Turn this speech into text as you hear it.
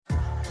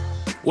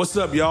What's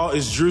up, y'all?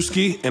 It's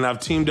Drewski, and I've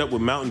teamed up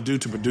with Mountain Dew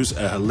to produce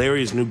a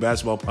hilarious new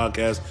basketball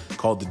podcast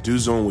called The Dew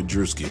Zone with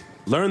Drewski.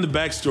 Learn the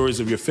backstories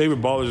of your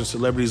favorite ballers and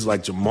celebrities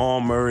like Jamal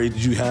Murray.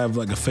 Did you have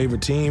like a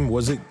favorite team?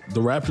 Was it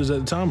the Raptors at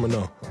the time or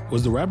no?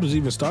 Was the Raptors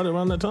even started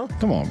around that time?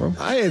 Come on, bro.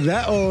 I ain't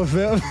that old,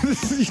 fam.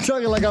 You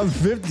talking like I'm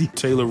 50.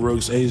 Taylor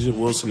Rooks, Asia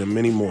Wilson, and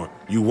many more.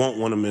 You won't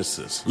want to miss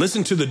this.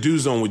 Listen to The Dew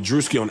Zone with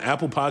Drewski on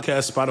Apple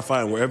Podcasts,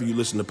 Spotify, and wherever you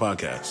listen to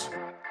podcasts.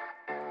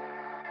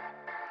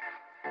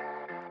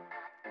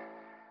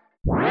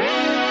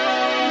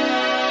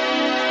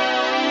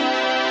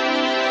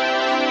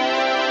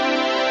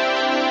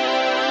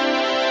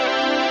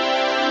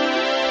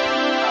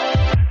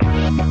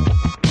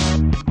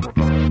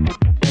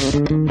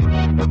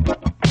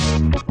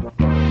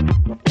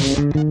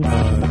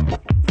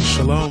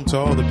 Shalom to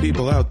all the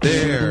people out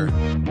there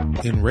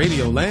in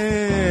Radio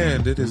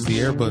Land. It is the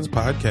Airbuds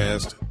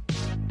Podcast.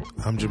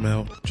 I'm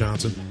Jamel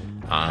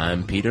Johnson.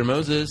 I'm Peter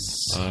Moses.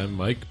 I'm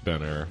Mike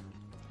Benner.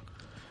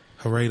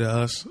 Hooray to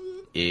us.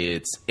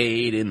 It's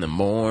 8 in the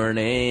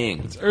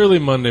morning. It's early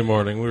Monday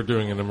morning. We're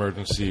doing an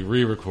emergency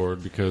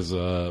re-record because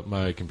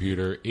my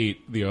computer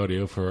ate the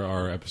audio for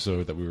our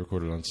episode that we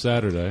recorded on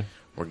Saturday.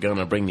 We're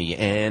gonna bring the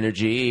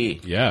energy.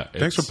 Yeah.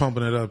 Thanks for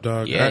pumping it up,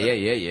 dog. Yeah.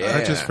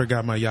 I just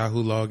forgot my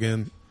Yahoo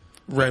login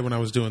right when I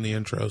was doing the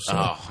intro. So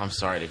Oh, I'm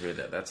sorry to hear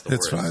that. That's the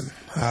it's worst.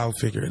 fine. I'll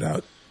figure it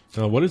out.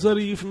 What is that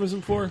a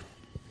euphemism for?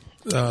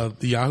 The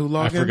Yahoo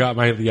login? I forgot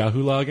my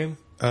Yahoo login.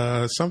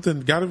 Something,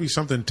 got to be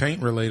something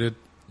taint related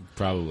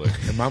Probably.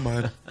 in my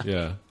mind.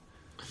 Yeah.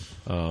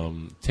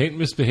 Taint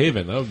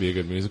Misbehavin'. That would be a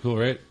good musical,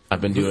 right?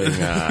 I've been doing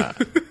a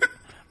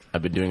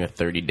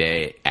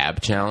 30-day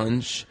ab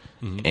challenge,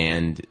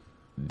 and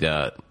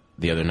the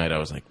other night I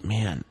was like,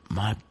 man,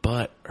 my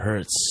butt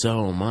hurts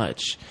so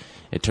much.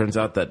 It turns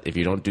out that if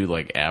you don't do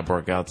like ab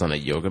workouts on a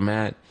yoga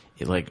mat,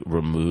 it like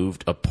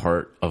removed a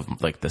part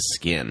of like the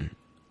skin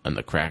on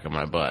the crack of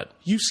my butt.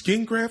 You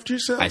skin graft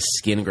yourself? I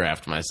skin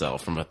graft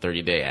myself from a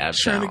 30-day ab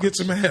Trying challenge. to get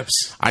some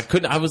abs.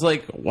 I was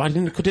like, I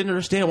didn't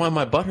understand why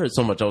my butt hurt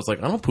so much. I was like,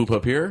 I don't poop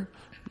up here.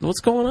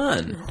 What's going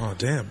on? Oh,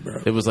 damn,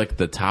 bro. It was like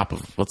the top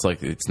of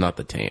it's not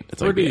the taint.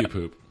 It's Where like do you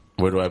poop?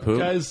 Where do I poop?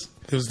 Guys,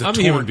 It was the I'm a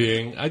torn- human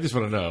being. I just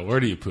want to know, where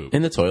do you poop?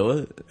 In the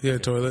toilet. Yeah,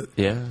 toilet.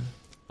 Yeah.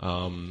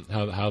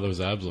 How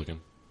those abs looking?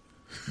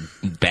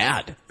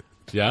 Bad.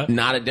 Yeah?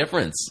 Not a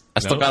difference. I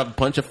still No? got a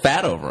bunch of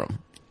fat over them.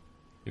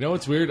 You know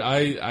what's weird?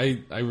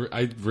 I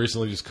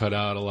recently just cut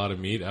out a lot of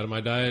meat out of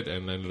my diet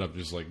and ended up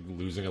just like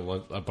losing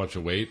a bunch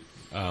of weight.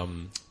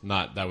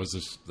 That was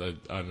just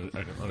an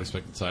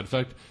unexpected side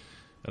effect.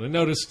 And I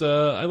noticed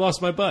I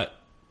lost my butt.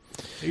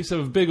 I used to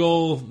have a big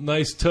old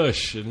nice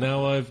tush, and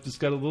now I've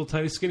just got a little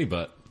tiny skinny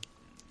butt.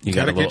 You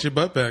Got to a get little- your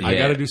butt back. I Yeah.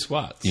 got to do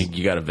squats.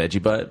 You got a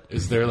veggie butt?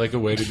 Is there like a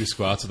way to do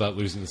squats without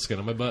losing the skin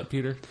on my butt,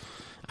 Peter?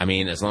 I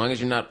mean, as long as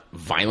you're not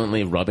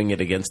violently rubbing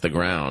it against the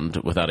ground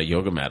without a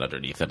yoga mat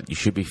underneath it, you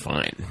should be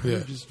fine.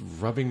 Yeah. Just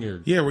rubbing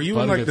your Yeah, were you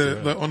butt on like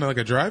against ground. on like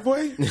a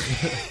driveway?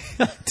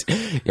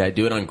 Yeah, I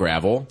do it on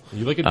gravel.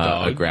 You like a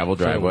dog? A gravel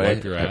trying to driveway.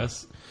 Wipe your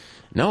ass.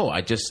 No,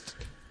 I just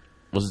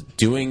was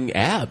doing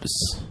abs.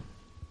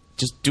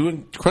 Just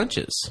doing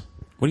crunches.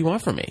 What do you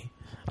want from me?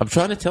 I'm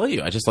trying to tell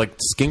you. I just like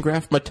skin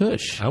graft my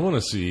tush. I want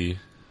to see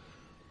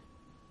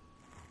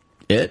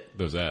It?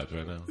 those abs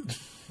right now.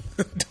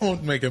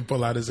 Don't make him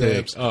pull out his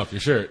abs. Off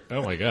your shirt.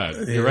 Oh my god,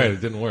 you're right.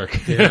 It didn't work.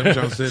 Yeah, them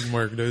jumps didn't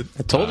work, dude.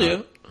 I told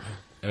you.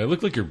 And it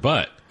looked like your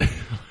butt.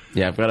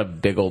 Yeah, I've got a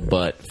big old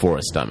butt for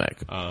a stomach.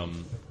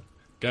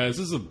 Guys,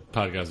 this is a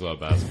podcast about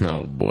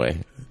basketball. Oh, boy.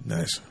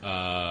 Nice.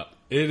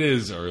 It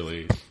is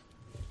early.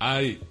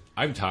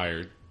 I'm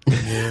tired.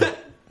 Yeah.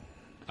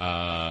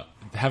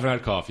 Haven't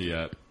had coffee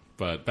yet,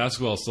 but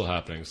basketball is still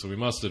happening, so we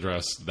must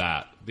address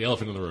that. The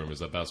elephant in the room is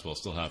that basketball is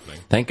still happening.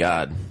 Thank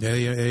God. Yeah,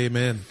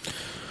 amen.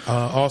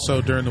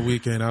 Also, during the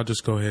weekend, I'll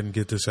just go ahead and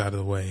get this out of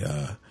the way.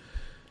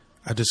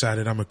 I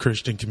decided I'm a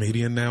Christian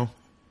comedian now.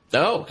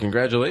 Oh,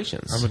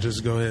 congratulations. I'm going to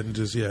just go ahead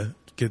and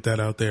get that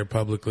out there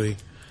publicly.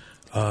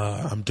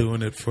 I'm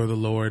doing it for the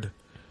Lord.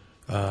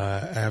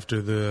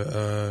 After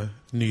the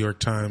New York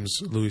Times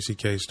Louis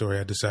C.K. story,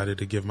 I decided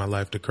to give my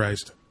life to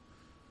Christ.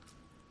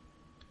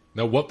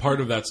 Now, what part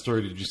of that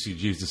story did you see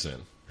Jesus in?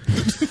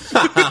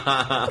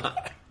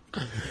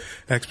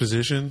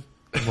 Exposition,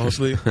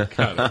 mostly.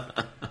 Got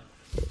it.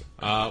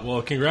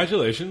 Well,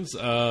 congratulations.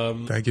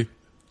 Thank you.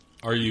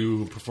 Are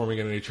you performing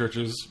in any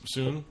churches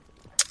soon?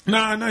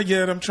 Nah, not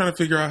yet. I'm trying to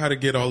figure out how to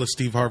get all of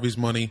Steve Harvey's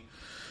money,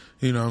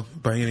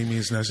 by any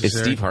means necessary. Is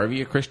Steve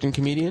Harvey a Christian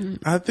comedian?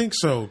 I think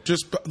so.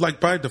 Just like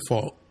by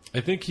default.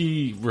 I think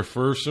he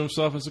refers to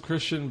himself as a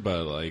Christian,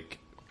 but like,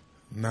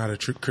 Not a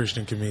true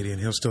Christian comedian.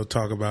 He'll still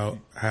talk about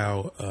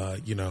how,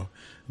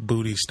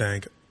 booty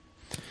stank.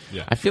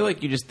 yeah. I feel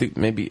like you just think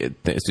maybe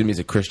assume he's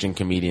a Christian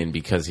comedian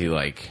because he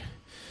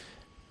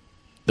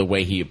the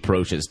way he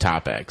approaches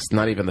topics,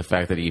 not even the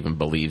fact that he even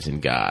believes in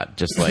God,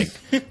 just like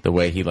the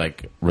way he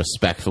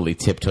respectfully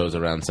tiptoes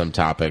around some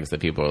topics that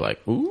people are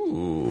like,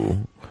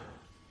 ooh.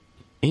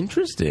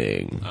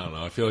 Interesting. I don't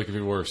know. I feel like if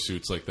you wear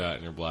suits like that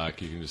and you're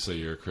black, you can just say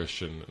you're a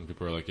Christian, and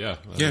people are like, "Yeah,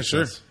 that Yeah, makes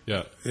sure. sense."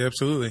 Yeah, Yeah,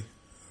 absolutely.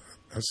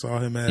 I saw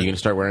him at. You gonna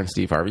start wearing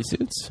Steve Harvey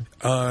suits?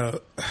 I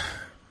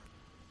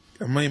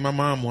mean, my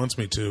mom wants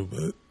me to,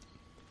 but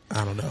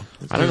I don't know.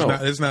 I don't know.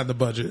 It's not in the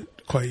budget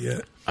quite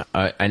yet.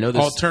 I know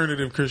this.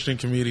 Alternative Christian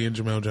comedian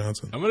Jamel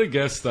Johnson. I'm gonna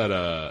guess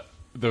that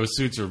those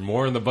suits are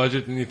more in the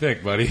budget than you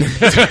think, buddy.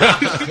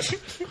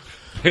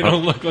 They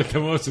don't look like the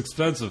most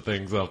expensive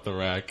things off the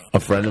rack. A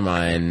friend of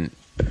mine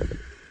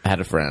had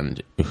a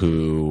friend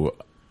who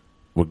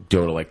would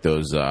go to like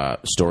those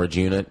storage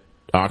unit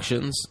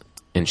auctions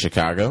in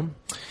Chicago,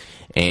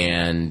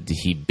 and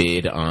he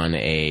bid on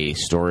a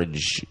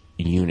storage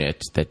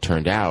unit that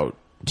turned out,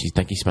 I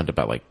think he spent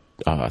about like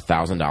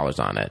 $1,000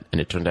 on it, and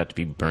it turned out to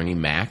be Bernie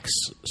Mac's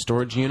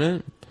storage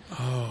unit.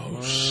 Oh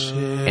shit!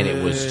 And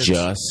it was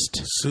just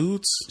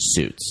suits,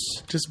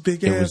 just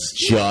big It ass, was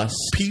just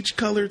peach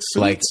colored suits,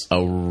 like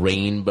a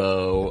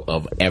rainbow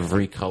of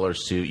every color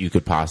suit you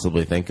could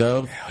possibly think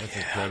of. That's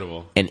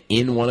incredible. And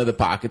in one of the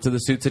pockets of the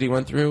suits that he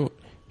went through,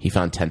 he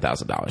found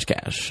 $10,000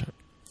 cash.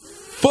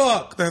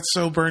 Fuck, that's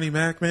so Bernie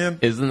Mac, man.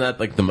 Isn't that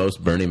like the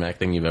most Bernie Mac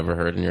thing you've ever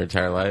heard in your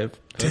entire life?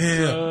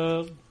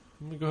 Damn. Let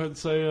me go ahead and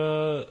say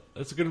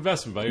that's a good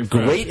investment by your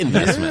friend. Great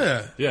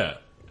investment. Yeah. Yeah.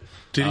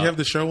 Did he have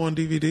the show on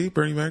DVD,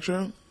 Bernie Mac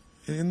show?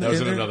 That was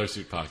in another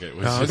suit pocket.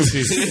 Which Oh, is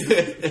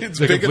it's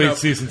the big complete enough.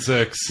 season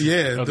 6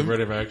 Yeah, of the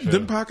Bernie Mac show.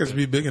 them pockets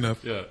be big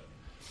enough. Yeah.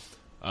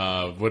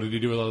 What did he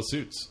do with all the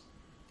suits?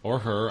 Or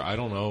her? I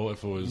don't know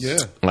if it was. Yeah.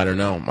 I don't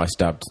know. I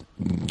stopped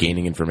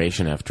gaining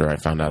information after I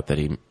found out that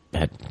he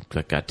had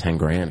got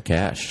 $10,000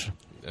 cash.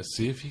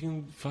 See if you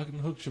can fucking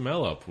hook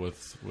Jamel up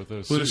with a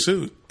With suit. a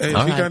suit. Hey, if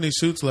All you right. got any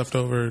suits left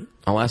over,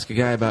 I'll ask a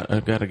guy about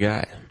a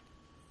guy.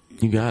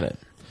 You got it.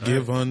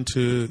 give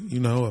unto,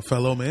 a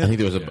fellow I man. think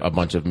there was a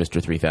bunch of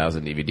Mr.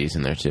 3000 DVDs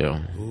in there too.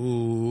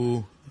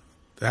 Ooh.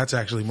 That's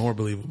actually more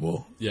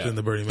believable Yeah. than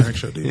the Bernie Mac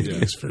show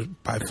DVDs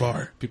by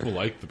far. People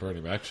like the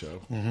Bernie Mac show.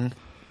 Mm-hmm.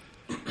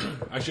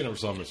 Actually, I never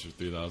saw Mr.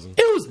 3000.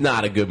 It was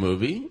not a good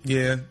movie.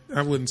 Yeah,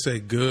 I wouldn't say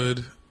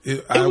good.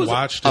 It I was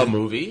watched a it.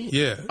 movie.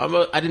 Yeah.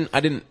 I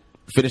didn't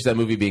finish that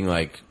movie being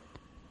like,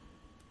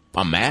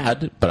 I'm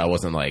mad, but I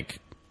wasn't like,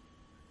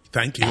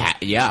 Thank you.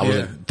 I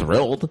wasn't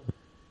thrilled.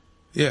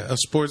 Yeah, a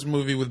sports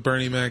movie with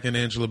Bernie Mac and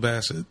Angela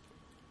Bassett.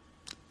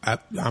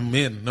 I'm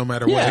in, no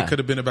matter what. Yeah. It could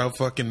have been about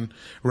fucking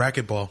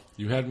racquetball.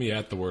 You had me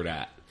at the word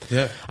 "at."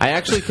 Yeah. I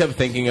actually kept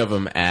thinking of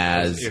him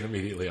as, And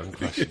immediately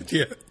unquestioned.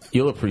 Yeah.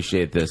 you'll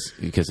appreciate this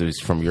because it was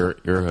from your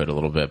hood a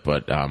little bit,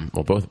 but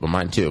both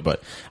mine too.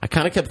 But I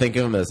kind of kept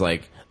thinking of him as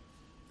like,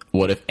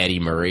 what if Eddie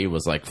Murray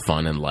was like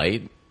fun and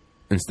light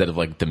instead of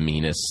like the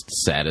meanest,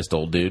 saddest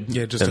old dude?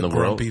 Yeah, just in a the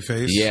world? grumpy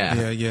face.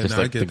 Yeah, Yeah, just no,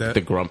 I like get that.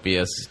 the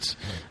grumpiest.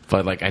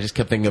 But like, I just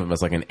kept thinking of him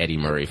as like an Eddie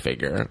Murray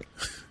figure.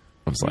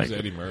 I was like, Who's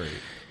Eddie Murray?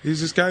 He's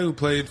this guy who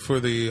played for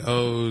the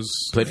O's.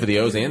 played for the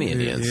O's and the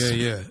Indians.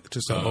 Yeah.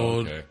 Just an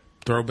old okay.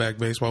 throwback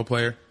baseball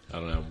player. I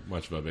don't know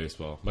much about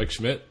baseball. Mike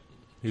Schmidt.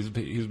 He's a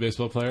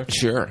baseball player.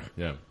 Sure.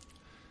 Yeah.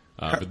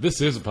 But this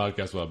is a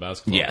podcast about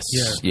basketball. Yes.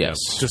 Yeah. Yes.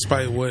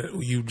 Despite what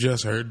you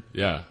just heard.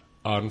 Yeah.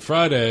 On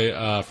Friday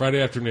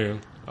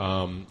afternoon,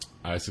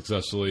 I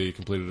successfully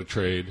completed a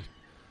trade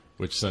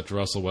which sent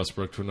Russell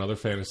Westbrook to another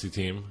fantasy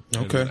team.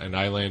 Okay. And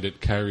I landed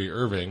Kyrie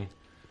Irving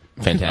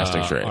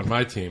Fantastic trade. on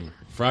my team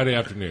Friday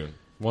afternoon.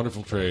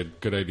 Wonderful trade.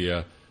 Good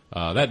idea.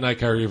 That night,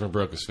 Kyrie Irving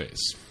broke his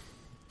face.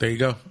 There you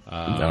go.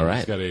 All right.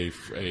 He's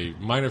got a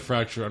minor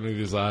fracture underneath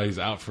his eye. He's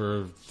out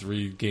for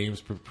 3 games,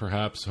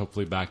 perhaps.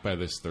 Hopefully back by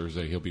this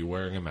Thursday. He'll be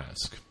wearing a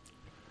mask.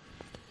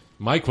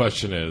 My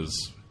question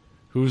is,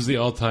 who's the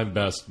all-time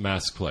best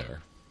mask player?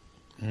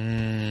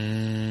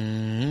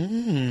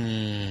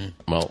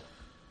 Well,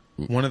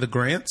 One of the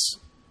Grants,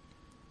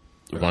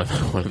 one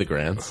of the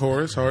Grants.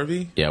 Horace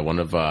Harvey. Yeah, one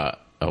of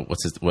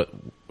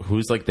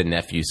who's like the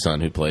nephew's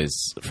son who plays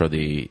for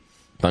the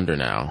Thunder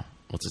now?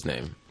 What's his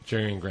name?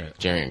 Jerry and Grant.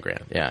 Jerry and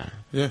Grant. Yeah.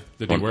 Yeah.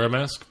 Did he wear a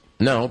mask?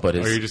 No, but Or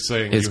his, are you just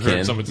saying his you heard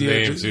kin. someone's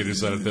name, so you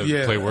decided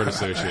to play word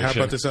association? How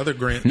about this other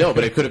Grant? No,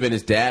 but it could have been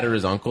his dad or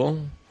his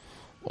uncle,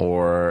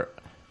 or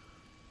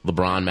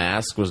LeBron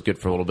mask was good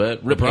for a little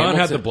bit. Rip LeBron had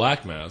Hamilton- the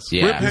black mask.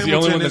 Yeah. Rip He's the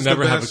only Hamilton one that is the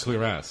never had a best. clear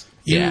mask.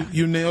 Yeah.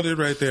 You nailed it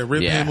right there.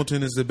 Rip Yeah.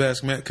 Hamilton is the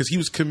best man because he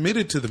was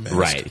committed to the mask.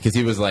 right, because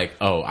he was like,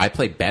 "Oh, I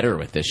play better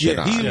with this shit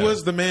Yeah, on." he Yeah.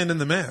 was the man in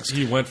the mask.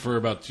 He went for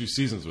about 2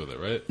 seasons with it,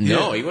 right?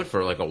 No, Yeah. he went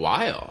for like a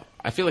while.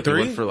 I feel like 3?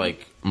 he went for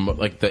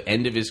like the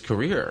end of his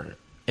career.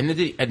 And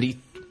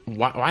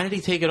why did he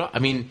take it off? I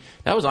mean,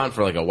 that was on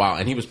for like a while,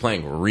 and he was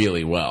playing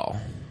really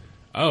well.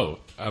 Oh,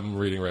 I'm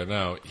reading right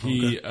now.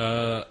 He,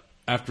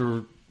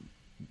 after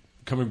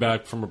coming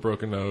back from a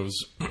broken nose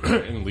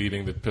and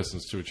leading the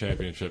Pistons to a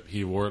championship,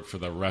 he wore it for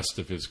the rest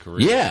of his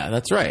career. Yeah,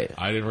 that's right.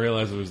 I didn't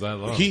realize it was that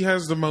long. He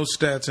has the most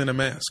stats in a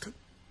mask.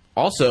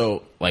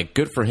 Also, like,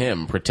 good for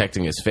him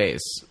protecting his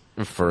face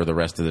for the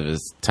rest of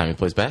his time he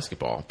plays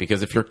basketball.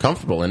 Because if you're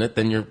comfortable in it,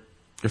 then your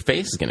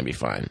face is going to be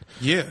fine.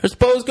 Yeah. There's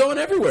bows going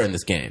everywhere in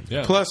this game.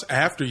 yeah. Plus,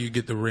 after you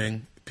get the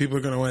ring, people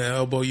are going to want to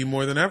elbow you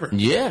more than ever.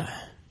 Yeah.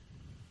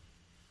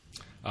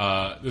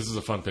 This is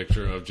a fun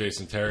picture of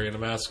Jason Terry in a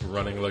mask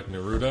running like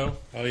Naruto.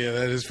 Oh yeah,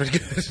 that is pretty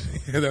good.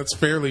 Yeah, that's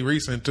fairly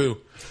recent too.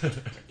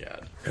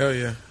 God. Hell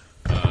yeah.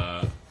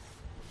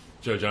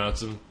 Joe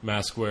Johnson,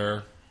 mask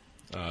wearer.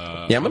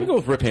 Yeah, I'm gonna go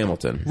with Rip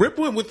Hamilton. Rip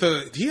went with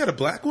he had a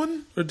black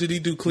one, or did he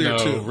do clear No,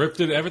 too? Rip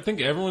did. I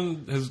think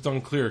everyone has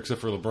done clear except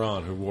for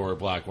LeBron, who wore a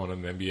black one,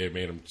 and the NBA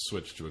made him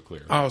switch to a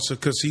clear. Oh, so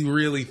because he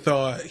really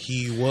thought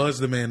he was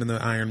the man in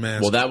the Iron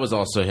Mask. Well, that was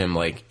also him,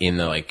 like in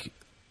the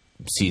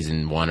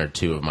season 1 or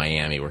 2 of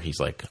Miami, where he's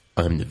like,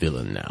 "I'm the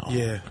villain now."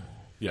 yeah,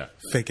 Yeah,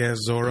 fake ass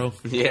Zorro.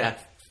 Yeah.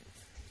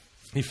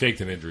 he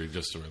faked an injury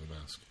just to wear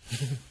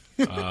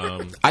the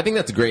mask. I think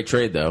that's a great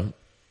trade, though.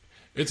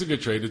 It's a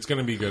good trade. It's going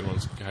to be good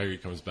once Kyrie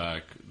comes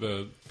back.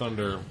 The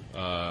Thunder.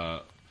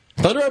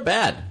 Thunder are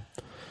bad.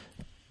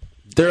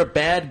 They're a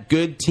bad,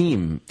 good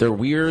team. They're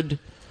weird.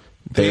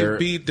 They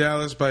beat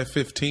Dallas by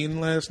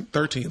 13 last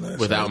without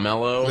night.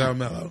 Melo. Without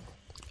Melo.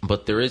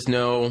 But there is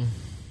no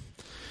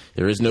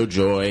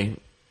joy.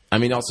 I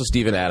mean, also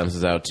Steven Adams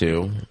is out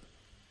too.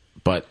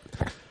 But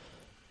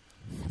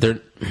they're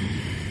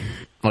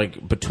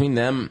between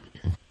them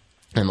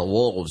and the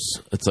Wolves,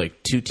 it's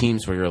like two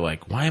teams where you're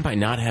like, why am I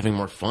not having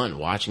more fun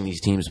watching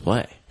these teams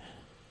play?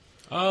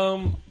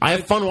 I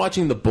have fun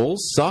watching the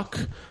Bulls suck.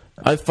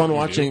 I have fun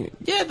watching.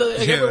 Yeah,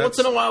 every once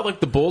in a while,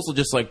 the Bulls will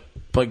just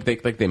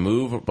they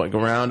move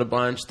around a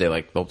bunch.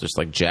 They'll just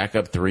jack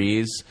up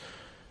threes.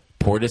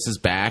 Portis is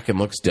back and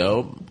looks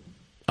dope.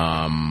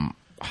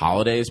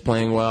 Holiday is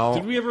playing well.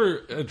 Did we ever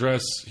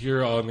address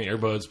here on the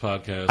Airbuds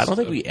podcast? I don't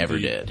think we ever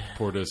did.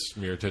 Portis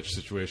Mirotic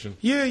situation.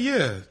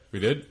 Yeah. We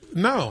did.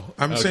 No,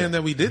 I'm saying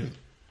that we didn't.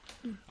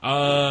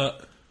 I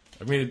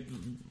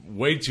mean,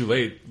 way too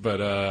late, but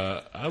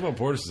I'm on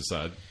Portis'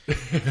 side.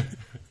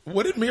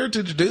 What did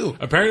Mirotic do?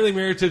 Apparently,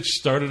 Mirotic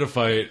started a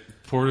fight.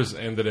 Portis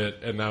ended it,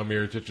 and now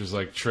Mirotic is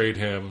like, trade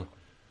him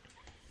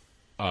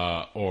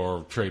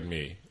or trade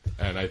me.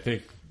 And I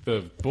think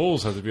the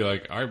Bulls have to be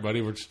like, all right,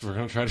 buddy, we're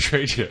going to try to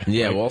trade you.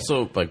 Yeah, well,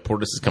 also,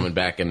 Portis is coming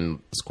back and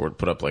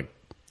put up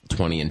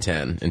 20 and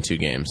 10 in 2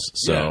 games.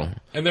 So, yeah.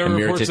 And there are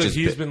reports that has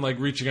he's been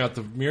reaching out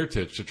to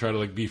Mirotic to try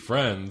to be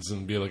friends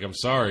and be like, I'm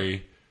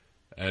sorry.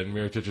 And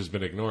Mirotic has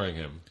been ignoring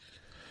him.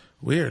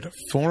 Weird. A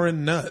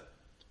foreign nut.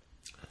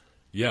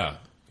 Yeah.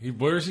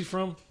 Where is he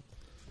from?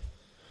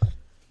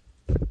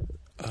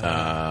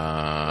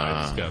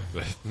 I just got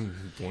the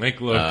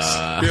blank looks.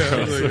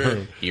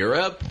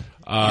 Europe?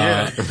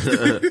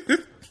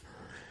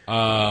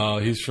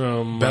 He's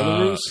from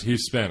Belarus?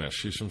 He's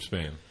Spanish. He's from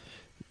Spain.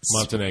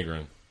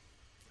 Montenegrin.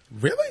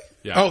 Really?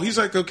 Yeah. Oh, he's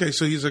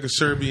so he's a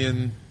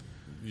Serbian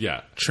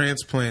Yeah.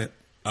 transplant,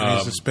 and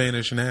he's a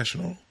Spanish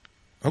national.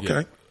 Okay.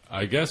 Yeah.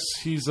 I guess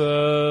he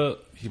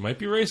might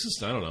be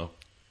racist. I don't know.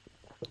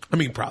 I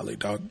mean, probably,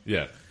 dog.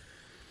 Yeah.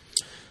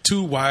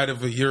 Too wide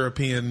of a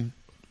European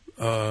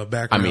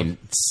background. I mean,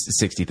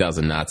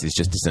 60,000 Nazis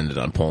just descended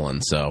on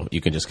Poland, so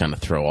you can just kind of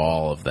throw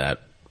all of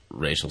that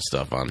racial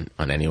stuff on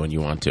anyone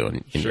you want to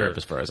in Sure. Europe,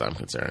 as far as I'm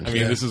concerned. I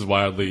mean, this is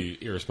wildly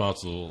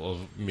irresponsible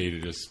of me to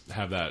just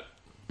have that.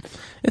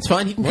 It's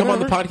fine. He can come on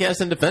the podcast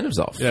and defend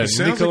himself. Yeah,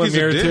 sounds Nikola like he's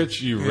a dick.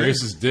 Mirotic, you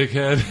racist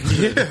dickhead.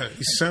 yeah,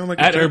 you sound like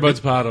At a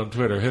Airbuds Pod on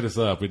Twitter, hit us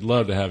up. We'd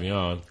love to have you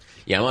on.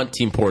 Yeah, I'm on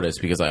Team Portis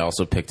because I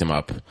also picked him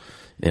up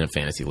in a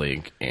fantasy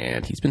league,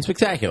 and he's been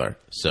spectacular.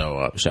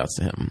 So, shouts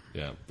to him.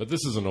 Yeah, but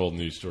this is an old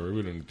news story.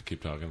 We don't need to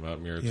keep talking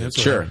about Mirotic. Yeah,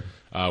 that's Sure.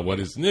 What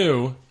is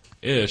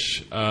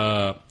new-ish?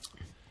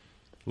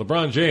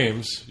 LeBron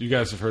James. You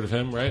guys have heard of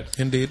him, right?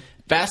 Indeed.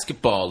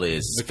 Basketball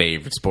is his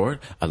favorite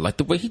sport. I like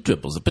the way he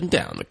dribbles up and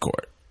down the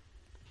court.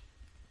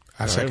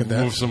 I second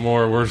that. Move some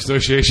more word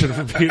association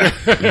from Peter.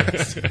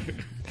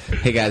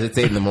 Hey, guys, it's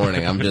 8 in the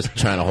morning. I'm just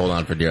trying to hold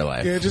on for dear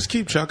life. Yeah, just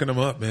keep chucking them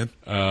up, man.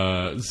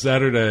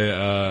 Saturday,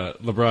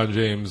 LeBron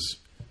James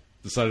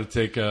decided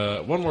to take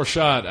one more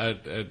shot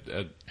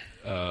at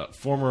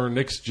former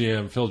Knicks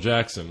GM Phil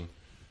Jackson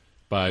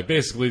by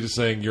basically just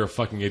saying, you're a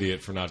fucking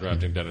idiot for not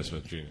drafting Dennis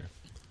Smith Jr.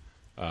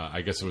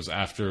 I guess it was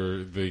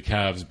after the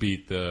Cavs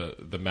beat the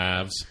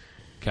Mavs.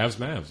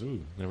 Cavs-Mavs.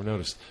 Ooh, never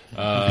noticed.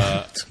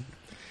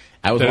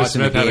 I was Dennis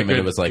watching Smith the had a game, and it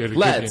good- was like, good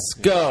let's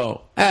game.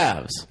 go,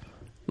 Avs.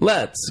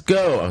 Let's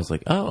go. I was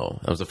like, oh.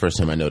 That was the first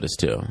time I noticed,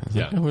 too. I was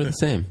like, Yeah. oh, we're the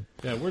same.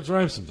 Yeah, words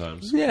rhyme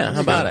sometimes. Yeah,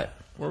 how about it?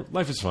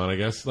 Life is fun, I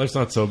guess. Life's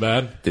not so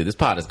bad. Dude, this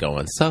pod is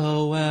going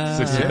so well.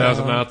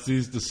 60,000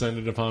 Nazis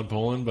descended upon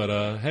Poland,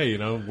 but hey,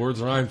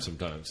 words rhyme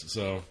sometimes.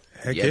 So,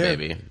 Heck Yeah, yeah.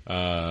 baby.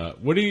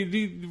 what do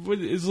you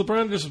is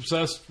LeBron just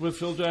obsessed with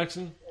Phil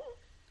Jackson,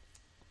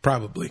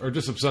 Probably. or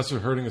just obsessed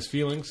with hurting his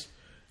feelings?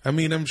 I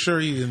mean, I'm sure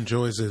he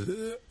enjoys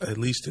it at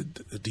least a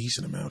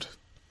decent amount.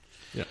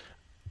 Yeah,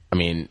 I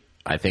mean,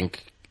 I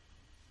think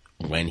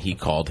when he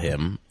called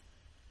him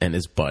and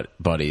his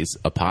buddies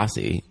a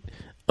posse,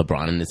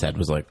 LeBron in his head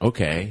was like,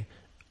 okay,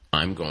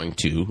 I'm going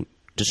to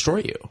destroy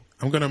you.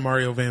 I'm going to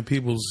Mario Van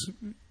Peebles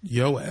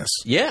yo ass.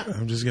 Yeah.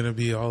 I'm just going to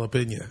be all up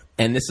in you.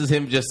 And this is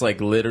him just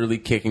literally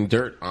kicking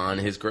dirt on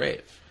his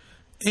grave.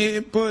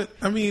 But,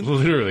 I mean,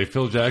 literally,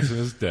 Phil Jackson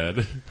is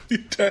dead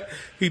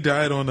he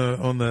died on the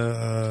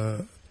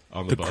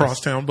on the bus.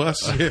 crosstown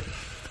bus.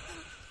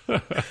 Yeah.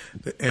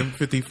 The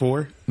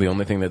M54. The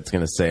only thing that's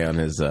going to say on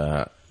his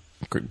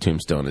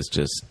tombstone is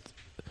just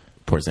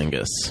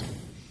Porzingis.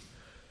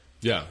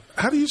 Yeah.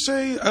 How do you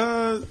say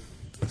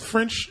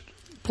French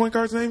point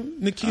guard's name?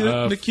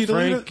 Nikita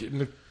Frank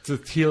Lita?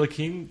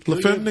 Ntilikina?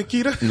 Lafemme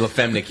Nikita?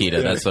 Lafemme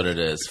Nikita, that's what it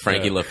is.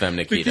 Frankie Lafemme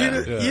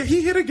Nikita. Yeah,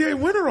 he hit a game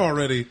winner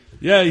already.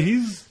 Yeah,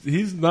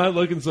 he's not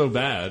looking so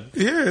bad.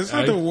 Yeah, it's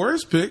not the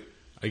worst pick.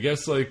 I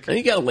guess, like, And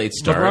you got a late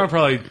LeBron start.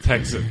 probably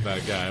texted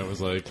that guy and was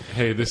like,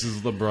 hey, this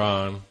is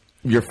LeBron.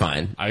 You're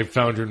fine. I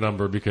found your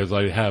number because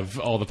I have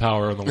all the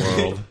power in the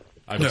world.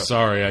 I'm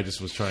sorry, I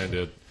just was trying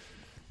to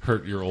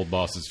hurt your old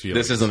boss's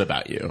feelings. This isn't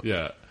about you.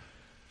 Yeah.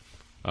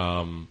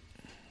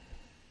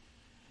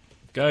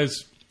 Guys,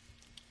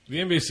 the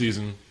NBA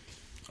season,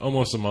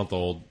 almost a month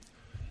old.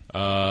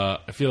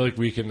 I feel like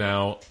we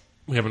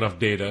have enough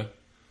data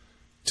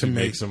to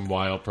make some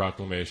wild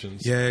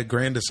proclamations. Yeah,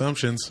 grand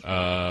assumptions.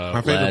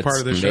 My favorite part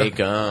of the show. Make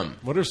 'em.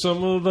 What are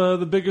some of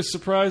the biggest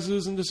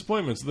surprises and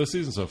disappointments of the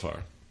season so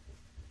far?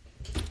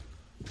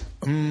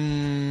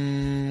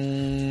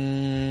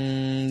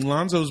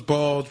 Lonzo's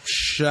ball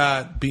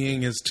shot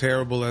being as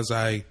terrible as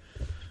I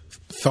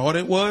thought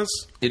it was.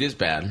 It is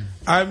bad.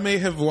 I may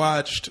have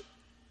watched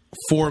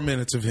 4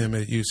 minutes of him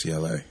at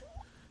UCLA.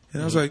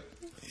 And I was like,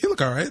 he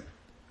look all right.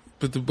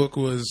 But the book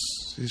was,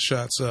 his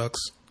shot sucks.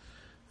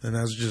 And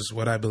that's just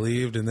what I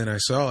believed. And then I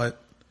saw it.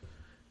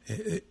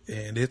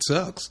 And it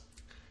sucks.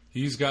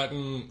 He's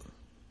gotten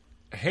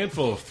a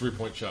handful of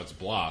three-point shots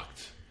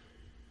blocked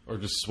or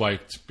just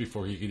swiped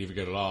before he could even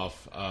get it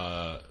off.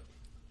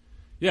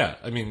 Yeah,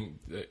 I mean,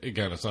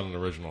 again, it's not an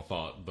original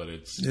thought, but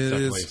it's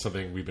definitely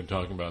something we've been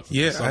talking about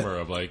since the summer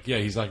of like,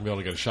 he's not going to be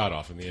able to get a shot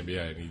off in the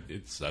NBA,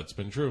 and that's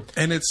been true.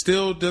 And it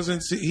still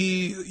doesn't see,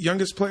 he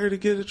youngest player to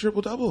get a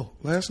triple-double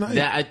last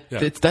night.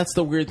 That's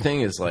the weird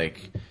thing is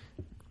like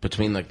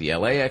between like the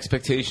LA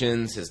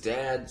expectations, his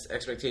dad's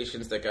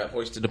expectations that got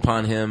hoisted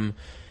upon him.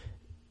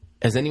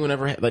 Has anyone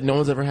ever had, like, no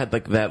one's ever had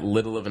like that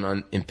little of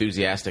an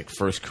enthusiastic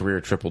first career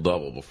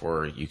triple-double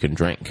before you can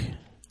drink.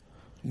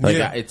 Like,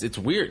 it's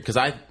weird because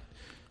I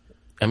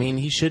mean,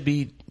 he should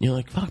be,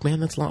 like, fuck, man,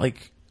 that's not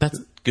like, that's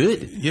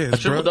good. Yeah, a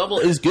triple-double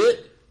is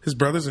good. His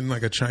brother's in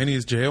like a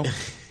Chinese jail.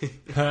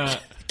 Can't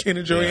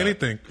enjoy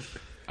anything.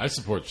 I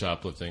support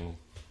shoplifting.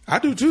 I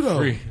do too,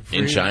 though.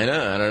 In China?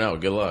 I don't know.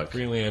 Good luck.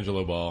 Free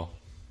LiAngelo Ball.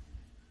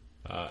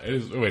 It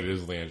is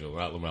LiAngelo,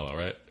 not LaMelo,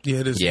 right? Yeah,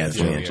 it is. Yeah, it's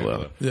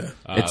LiAngelo. Yeah.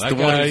 It's the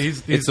guy, one.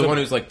 It's the one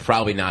who's like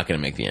probably not going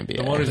to make the NBA.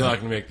 The one who's not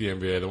going to make the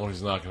NBA. The one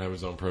who's not going to have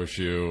his own pro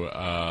shoe.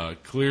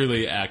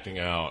 Clearly acting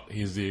out.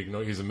 He's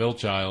a middle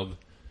child.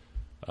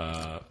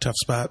 Tough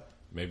spot.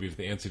 Maybe if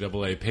the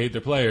NCAA paid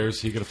their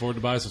players, he could afford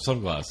to buy some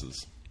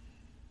sunglasses.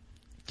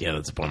 Yeah,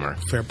 that's a bummer.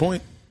 Fair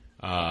point.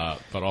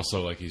 But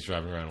also, like, he's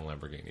driving around in a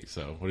Lamborghini.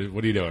 So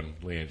what are you doing,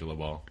 LiAngelo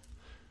Ball?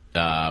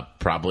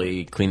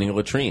 Probably cleaning a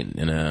latrine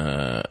in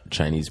a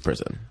Chinese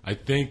prison. I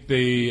think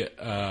they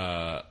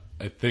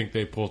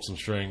pulled some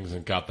strings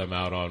and got them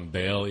out on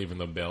bail, even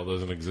though bail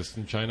doesn't exist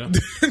in China.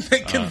 They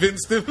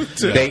convinced them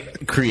to. They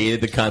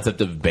created the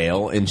concept of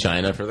bail in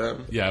China for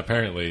them. Yeah,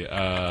 apparently.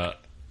 That's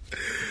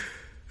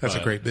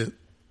a great bit.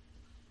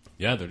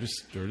 Yeah, they're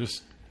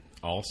just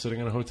all sitting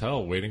in a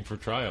hotel waiting for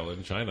trial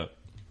in China.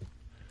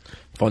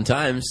 Fun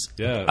times.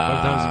 Yeah, fun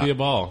times to be a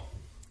Ball.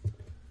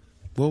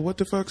 Well, what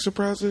the fuck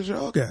surprises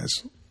y'all guys?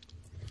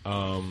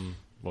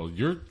 Well,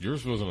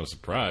 yours wasn't a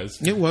surprise.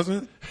 It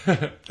wasn't.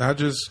 I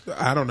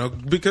don't know.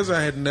 Because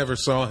I had never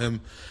saw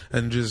him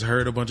and just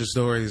heard a bunch of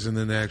stories and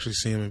then to actually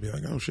see him and be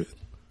like, oh, shit.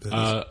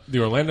 The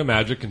Orlando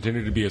Magic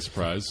continue to be a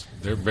surprise.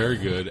 They're very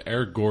good.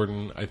 Eric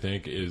Gordon, I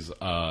think, is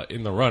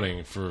in the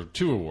running for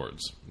 2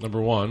 awards. Number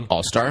 1,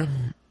 All-Star?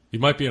 he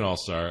might be an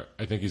All-Star.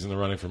 I think he's in the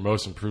running for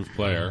Most Improved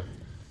Player.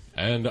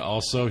 And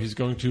also, he's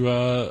going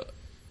to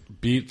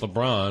beat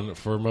LeBron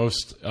for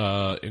Most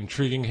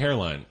Intriguing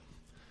Hairline.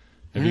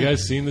 Have you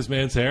guys seen this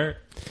man's hair?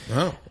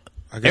 Oh.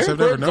 I guess Eric I've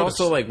never Gordon's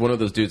noticed. also like one of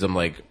those dudes I'm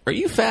like, are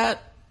you fat?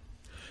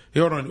 Hey,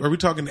 hold on. Are we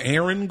talking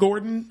Aaron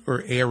Gordon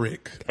or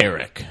Eric?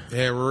 Eric.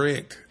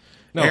 Eric.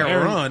 No,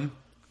 Aaron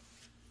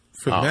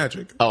for the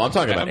Magic. Oh, I'm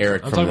talking about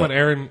Eric. I'm from talking the-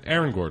 about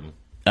Aaron Gordon.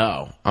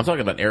 Oh, I'm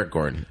talking about Eric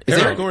Gordon.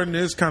 Eric Gordon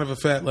is kind of a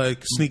fat,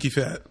 like, sneaky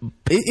fat.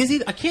 Is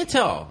he? I can't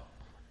tell.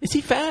 Is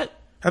he fat?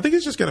 I think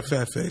he's just got a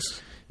fat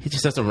face. He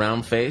just has a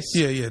round face.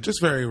 Yeah,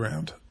 just very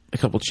round. A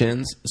couple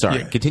chins. Sorry,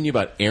 Yeah. continue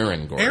about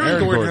Aaron Gordon. Aaron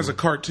Gordon Gordon. has a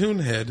cartoon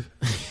head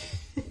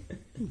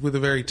with a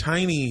very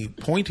tiny,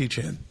 pointy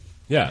chin.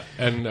 Yeah,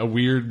 and a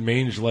weird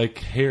mange-like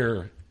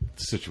hair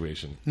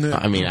situation. No,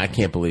 I mean, I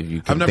can't believe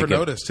you. Can I've never think of-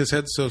 noticed. His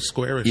head's so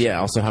squarish. Yeah.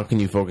 Also, how can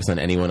you focus on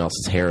anyone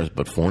else's hairs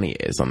but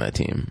Fournier's on that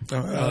team?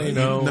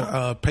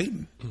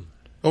 Peyton.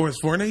 Oh, is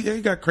Fournier? Yeah,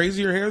 he got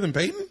crazier hair than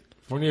Peyton?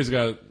 Fournier's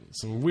got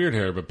some weird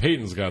hair, but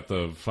Peyton's got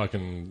the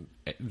fucking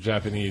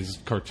Japanese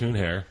cartoon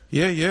hair.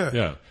 Yeah.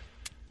 Yeah.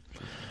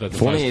 That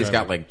Fournier's defies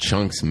got like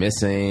chunks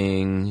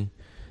missing.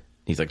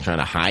 He's like trying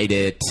to hide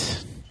it.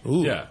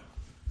 Ooh. Yeah.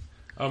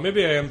 Oh,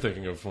 maybe I am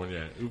thinking of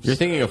Fournier. Oops. You're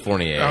thinking of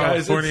Fournier.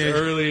 Guys, Fournier. it's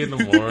early in the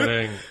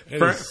morning.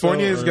 It is so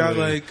Fournier's got early.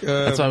 like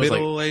That's why I was like-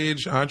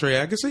 middle-aged Andre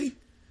Agassi.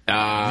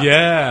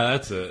 Yeah,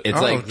 that's it. It's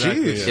Oh, like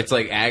geez. it's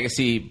like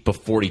Agassi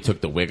before he took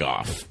the wig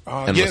off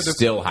and yeah, was that's-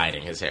 still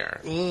hiding his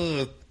hair.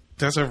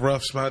 That's a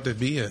rough spot to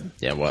be in.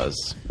 Yeah, it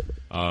was.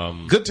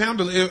 Good town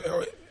to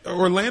live.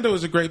 Orlando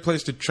is a great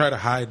place to try to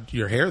hide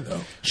your hair,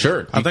 though.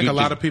 Sure. I You think could a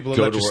lot just of people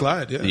go let to you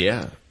slide, yeah.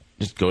 Yeah.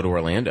 Just go to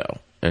Orlando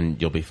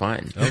and you'll be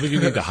fine. I don't think you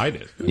need to hide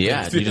it.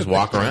 Yeah, you just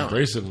walk around.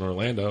 Embrace it in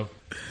Orlando.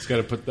 Just got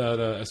to put that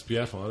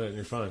SPF on it, and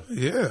you're fine.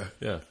 Yeah.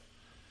 Yeah.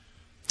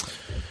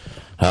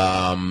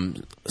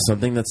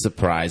 Something that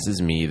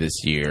surprises me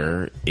this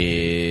year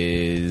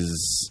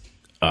is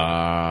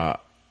the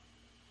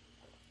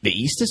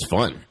East is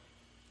fun.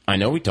 I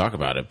know we talk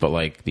about it, but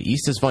like the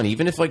East is fun.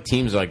 Even if like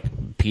teams like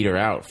peter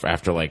out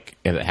after like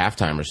at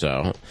halftime or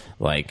so,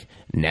 like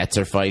Nets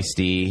are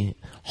feisty,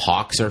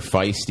 Hawks are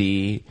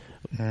feisty,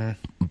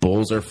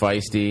 Bulls are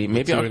feisty.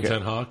 Maybe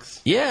 2-10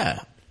 Hawks. Yeah,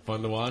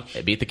 Fun to watch.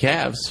 they beat the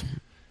Cavs.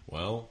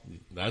 Well,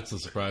 that's a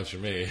surprise for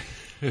me,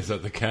 is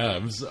that the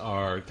Cavs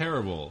are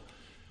terrible.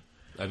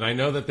 And I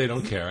know that they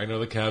don't care. I know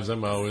the Cavs'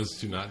 MO is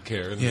to not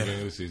care in the Yeah. beginning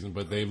of the season,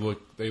 but they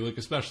look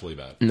especially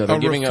bad. No, they're A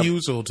giving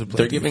refusal to play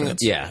They're giving defense.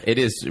 yeah, it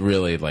is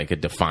really like a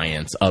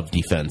defiance of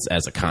defense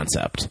as a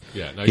concept.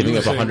 Yeah, now giving you were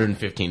up saying-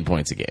 115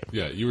 points a game.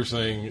 Yeah, you were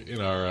saying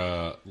in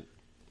our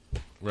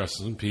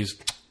Rest in Peace,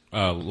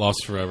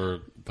 Lost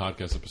Forever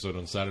podcast episode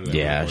on Saturday.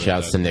 Yeah,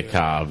 shouts to Nick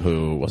Cobb,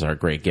 who was our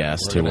great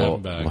guest, We're who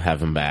gonna we'll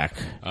have him back.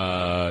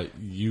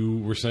 You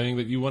were saying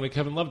that you wanted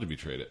Kevin Love to be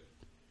traded.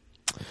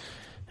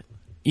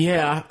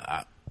 Yeah,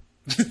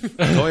 Go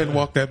ahead and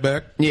walk that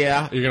back.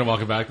 yeah, You're going to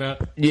walk it back now?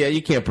 yeah.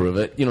 You can't prove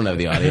it. You don't have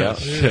the audio.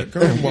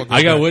 Go ahead and walk that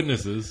I got back.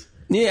 witnesses.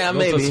 Yeah, You'll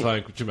maybe. testify,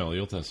 Jamel,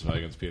 you'll testify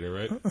against Peter,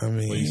 right? I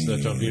mean- Will you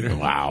snitch on Peter?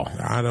 Wow,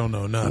 I don't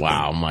know nothing.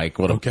 wow, Mike,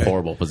 what a Okay.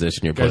 horrible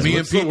position you're Guys, putting. Me in. and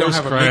what's the Pete don't worst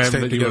have a crime mixtape that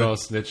you would together. all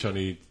snitch on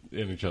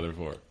each other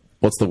for?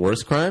 What's the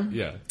worst crime?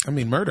 Yeah. I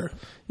mean, murder.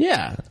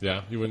 Yeah,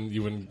 Yeah, you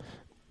wouldn't.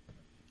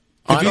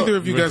 I If don't- either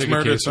of you you would guys take a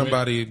murdered case for me?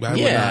 somebody, I would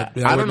yeah.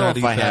 not. I would don't know not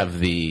if eat I that. have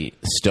the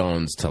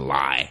stones to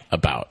lie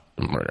about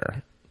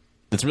murder.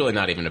 It's really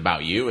not even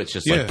about you. It's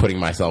just Yeah. like putting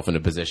myself in a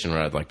position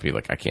where I'd like to be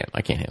like, I can't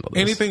handle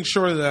this. Anything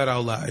short of that,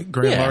 I'll lie.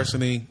 Grand Yeah.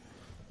 larceny.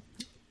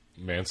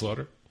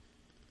 Manslaughter?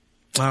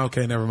 Oh,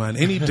 okay, never mind.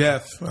 Any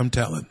death, I'm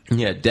telling.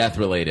 Yeah, death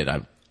related.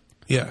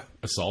 Yeah.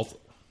 Assault?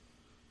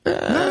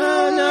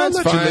 No, it's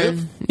let you fine.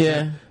 live.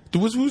 Yeah.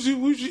 Who's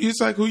you, it's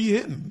like who you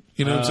hitting?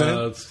 You know what I'm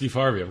saying? Steve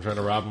Harvey. I'm trying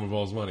to rob him of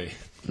all his money.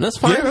 That's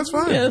fine. Yeah, that's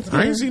fine. Yeah, that's I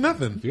fine. ain't see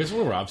nothing. You guys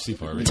want to rob Steve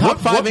Harvey? Top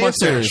five what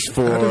mustache? answers I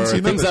for didn't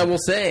see things nothing. I will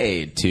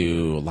say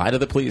to lie to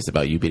the police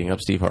about you beating up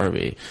Steve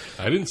Harvey.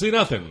 I didn't see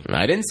nothing.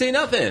 I didn't say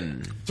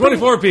nothing.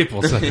 24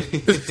 people said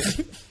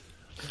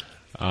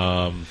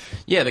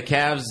Yeah, the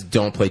Cavs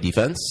don't play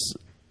defense.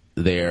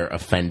 They're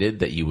offended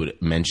that you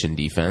would mention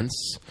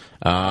defense.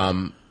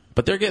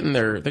 But they're getting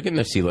their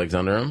sea legs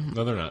under them.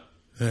 No, they're not.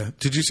 Yeah.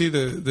 Did you see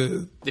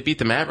the They beat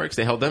the Mavericks.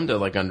 They held them to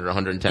like under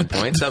 110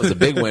 points. That was a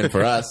big win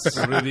for us. What's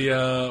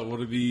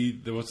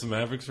the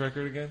Mavericks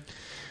record again?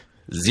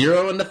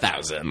 0 and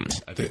 1,000.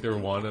 I think they're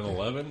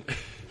 1-11.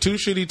 two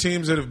shitty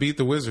teams that have beat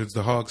the Wizards,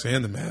 the Hawks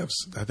and the Mavs?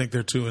 I think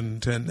they're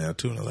 2-10 now,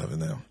 2-11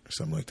 now, or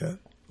something like that.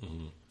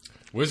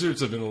 Wizards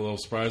have been a little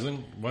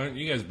surprising. Why aren't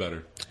you guys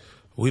better?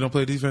 We don't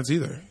play defense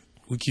either.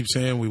 We keep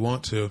saying we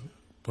want to,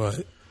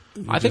 but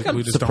I think I'm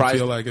we just surprised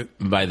don't feel like it.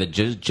 by the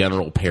just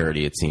general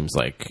parity. It seems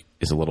like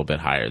is a little bit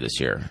higher this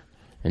year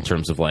in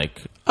terms of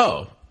like,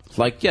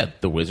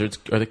 the Wizards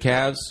or the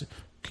Cavs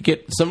could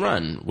get some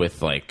run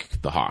with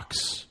like the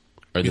Hawks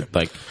or the,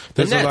 like the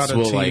There's a lot Nets of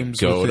will like teams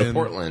go to within-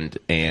 Portland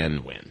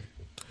and win.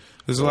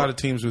 There's a lot of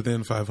teams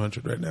within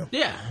 500 right now.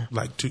 Yeah,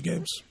 Like 2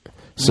 games.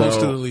 So- Most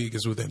of the league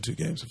is within 2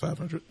 games of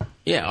 500.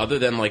 yeah. Other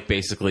than like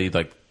basically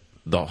like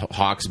the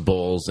Hawks,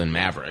 Bulls, and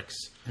Mavericks.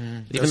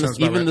 Even sounds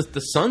about right. the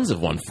Suns have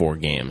won 4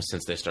 games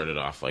since they started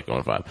off like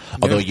 0-5.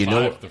 Although you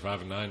know, They're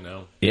 5-9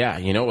 now. yeah,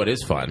 you know what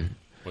is fun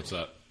What's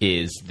that?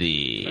 is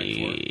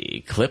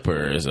the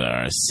Clippers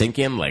are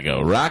sinking like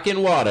a rock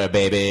in water,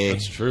 baby.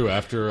 It's true.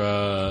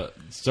 After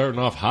starting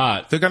off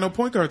hot, They got no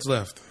point guards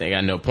left. They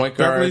got no point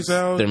guards. Beverly's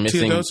out. They're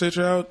missing.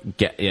 Teodosic out.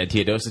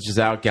 Teodosic is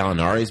out.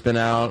 Gallinari's been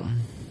out.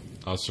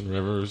 Austin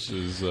Rivers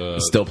is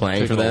Still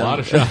playing taking for them? a lot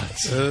of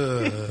shots.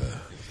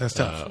 That's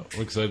tough.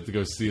 I'm excited to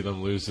go see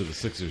them lose to the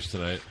Sixers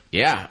tonight.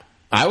 Yeah,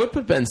 I would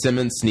put Ben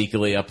Simmons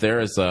sneakily up there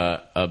as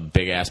a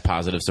big ass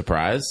positive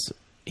surprise.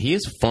 He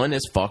is fun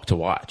as fuck to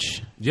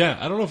watch. Yeah,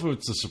 I don't know if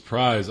it's a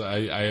surprise.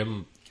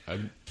 I'm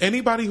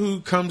Anybody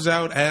who comes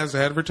out as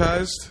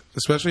advertised,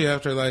 especially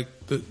after like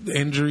the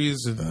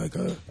injuries and like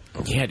a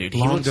Yeah, dude. He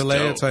long looks delay,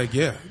 dope. it's like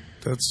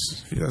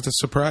that's a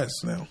surprise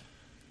now.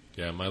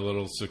 Yeah, my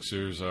little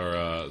Sixers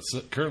are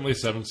currently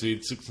 7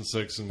 seed,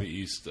 6-6 in the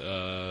East.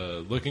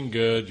 Looking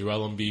good.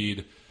 Joel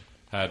Embiid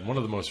had one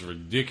of the most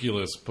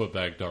ridiculous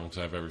putback dunks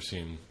I've ever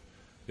seen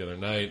the other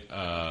night.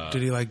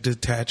 Did he like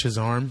detach his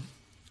arm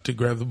to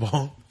grab the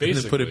ball and then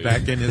Basically. put it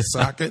back in his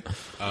socket?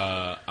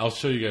 I'll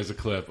show you guys a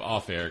clip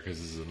off air because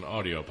this is an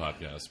audio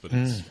podcast, but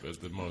it's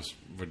the most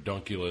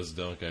redunculous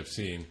dunk I've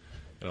seen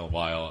in a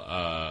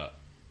while.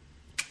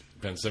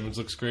 Ben Simmons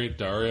looks great.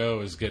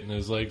 Dario is getting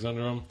his legs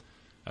under him.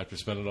 after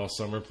spending all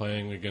summer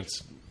playing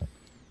against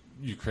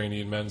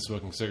Ukrainian men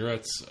smoking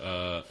cigarettes.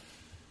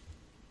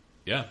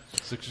 Yeah,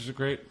 Sixers are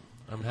great.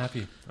 I'm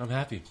happy.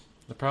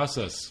 The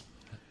process,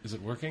 is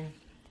it working?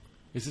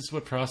 Is this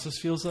what process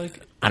feels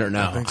like? I don't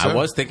know. think so. I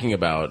was thinking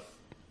about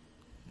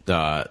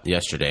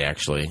yesterday,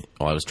 actually,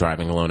 while I was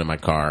driving alone in my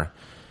car.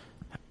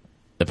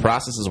 The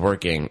process is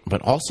working,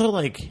 but also,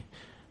 like,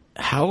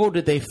 how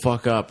did they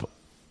fuck up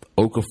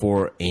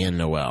Okafor and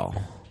Noel?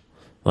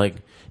 Like,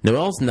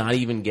 Noel's not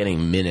even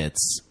getting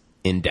minutes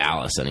in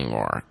Dallas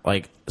anymore.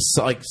 Like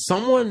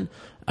someone...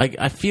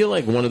 I feel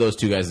like one of those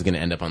two guys is going to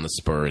end up on the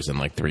Spurs in,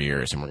 like, 3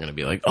 years, and we're going to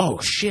be like, oh,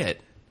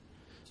 shit.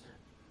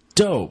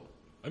 Dope.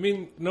 I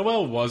mean,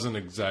 Noel wasn't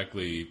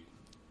exactly...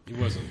 He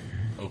wasn't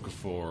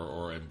Okafor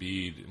or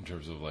Embiid in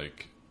terms of,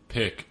 like,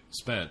 pick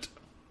spent,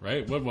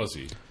 right? What was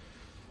he?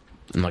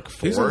 And like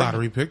 4. He's a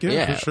lottery pick,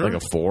 yeah, for sure.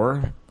 Like a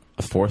 4.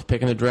 A 4th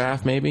pick in the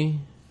draft, maybe?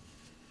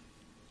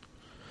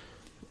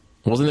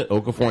 Wasn't it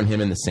Okafor and him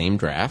in the same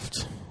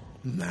draft?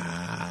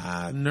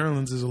 Nah,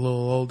 Nerlens is a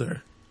little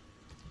older.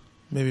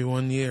 Maybe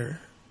 1 year.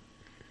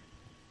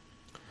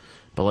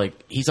 But, like,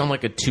 he's on,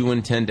 like, a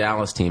 2-10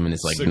 Dallas team, and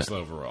it's like... 6th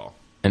overall.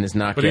 And it's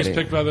not But he getting... was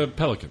picked by the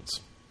Pelicans.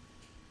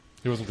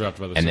 He wasn't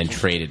drafted by the and then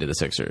Sixers. traded to the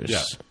Sixers.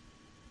 Yeah.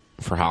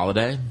 For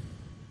Holiday?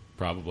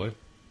 Probably.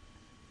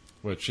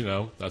 Which, you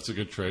know, that's a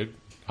good trade.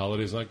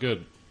 Holiday's not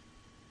good.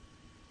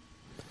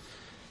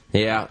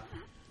 Yeah.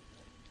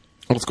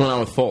 What's going on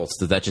with Fultz?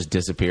 Did that just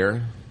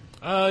disappear?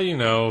 You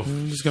know,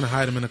 I'm just going to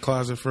hide him in a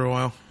closet for a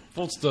while.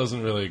 Fultz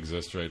doesn't really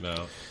exist right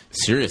now.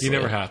 Seriously? He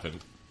never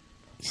happened.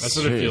 That's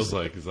what it feels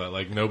like, is that,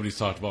 like, nobody's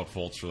talked about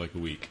Fultz for, like, a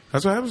week.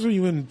 That's what happens when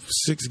you win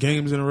 6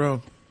 games in a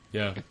row.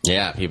 Yeah.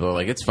 Yeah, people are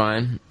like, it's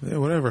fine. Yeah,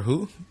 whatever.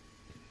 Who?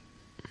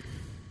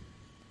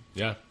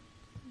 Yeah.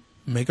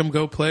 Make him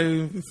go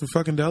play for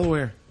fucking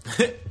Delaware.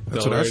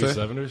 That's what I say.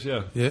 87ers,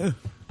 yeah.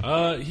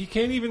 Yeah. He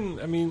can't even,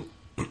 I mean,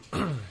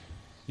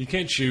 he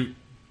can't shoot.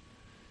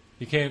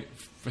 He can't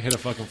hit a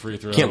fucking free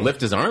throw. Can't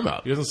lift his arm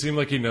up. He doesn't seem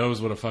like he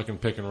knows what a fucking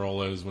pick and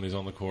roll is when he's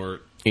on the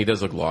court. He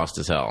does look lost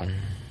as hell.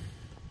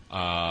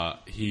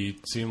 He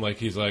seemed like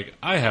he's like,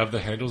 I have the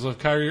handles of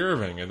Kyrie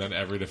Irving, and then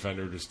every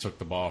defender just took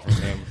the ball from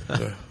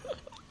him.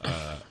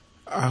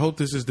 I hope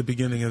this is the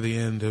beginning of the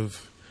end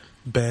of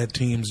bad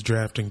teams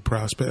drafting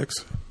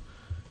prospects.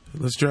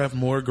 Let's draft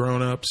more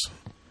grown-ups.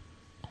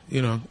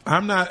 You know,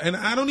 I'm not, and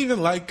I don't even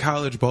like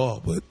college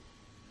ball, but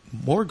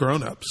more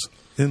grown-ups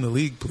in the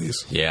league,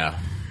 please. Yeah.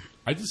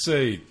 I just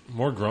say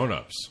more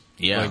grown-ups.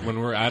 Yeah. Like when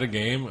we're at a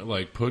game,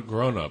 like put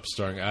grown-ups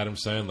starring Adam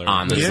Sandler.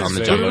 On the Yes,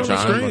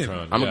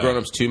 Jumbotron. I'm Yeah. a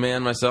grown-ups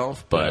 2-man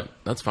myself, but Yeah.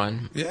 that's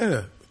fine.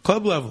 Yeah,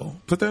 club level.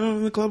 Put that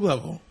on the club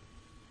level.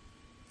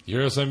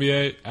 Heroes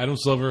NBA, Adam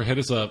Silver, hit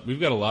us up. We've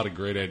got a lot of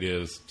great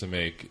ideas to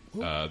make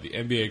the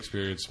NBA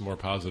experience more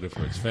positive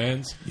for its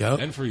fans Yep.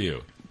 and for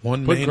you.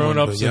 One Put main grown-ups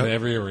one, but in yep.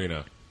 every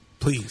arena.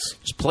 Please.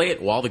 Just play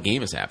it while the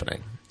game is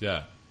happening.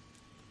 Yeah.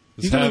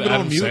 You Let's can have leave it on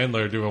Adam mute.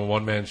 Sandler do a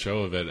one-man show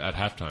of it at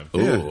halftime.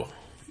 Ooh.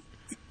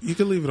 You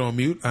can leave it on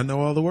mute. I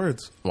know all the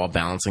words. While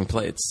balancing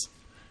plates.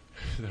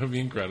 That would be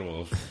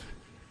incredible if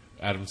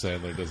Adam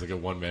Sandler does like a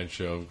one-man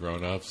show of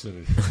grown-ups.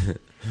 And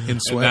In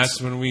that's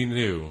sweats. when we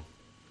knew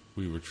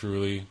we were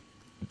truly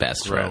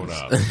Best grown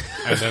friends. up.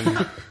 And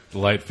then the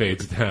light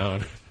fades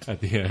down at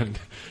the end.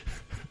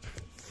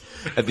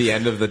 At the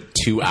end of the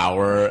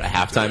 2-hour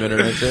halftime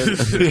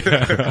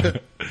intermission.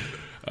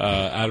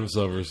 Adam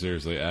Silver,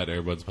 seriously, at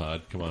Airbuds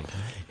Pod. Come on.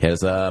 Hit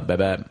us up,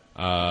 baby.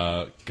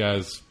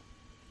 Guys,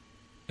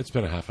 it's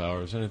been a half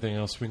hour. Is there anything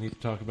else we need to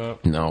talk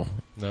about? No.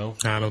 No?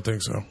 I don't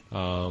think so.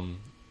 All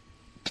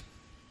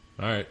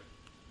right.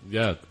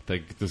 Yeah,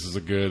 think this is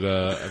a good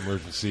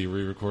emergency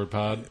re-record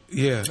pod.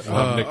 Yeah. We'll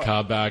have Nick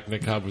Cobb back.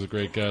 Nick Cobb was a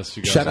great guest.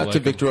 You guys Shout will out like to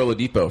him. Victor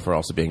Oladipo for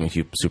also being a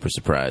super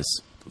surprise.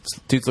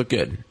 Dudes look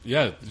good.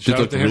 Yeah, Dudes shout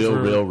out look to him real,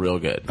 for real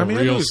good. I mean,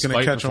 I real knew he was going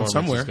to spite catch on performance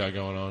somewhere. This guy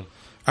going on.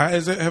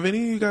 Have any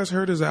of you guys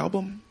heard his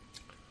album?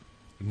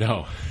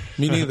 No.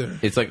 Me neither.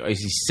 It's like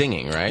he's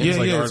singing, right? yeah,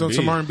 like it's on R&B.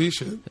 some R&B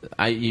shit.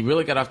 He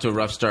really got off to a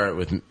rough start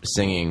with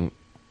singing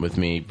with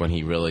me when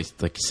he really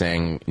like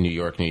sang New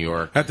York, New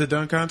York. At the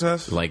dunk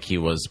contest? Like he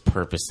was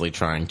purposely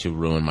trying to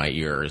ruin my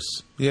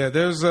ears. Yeah,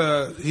 there's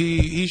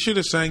he should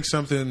have sang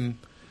something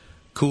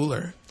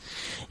cooler.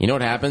 You know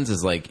what happens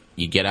is like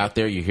you get out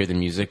there, you hear the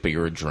music, but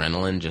your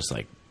adrenaline just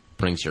like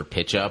brings your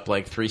pitch up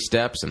like 3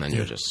 steps, and then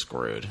you're just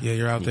screwed. Yeah,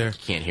 you're out there. You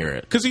can't hear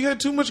it. Because he had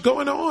too much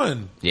going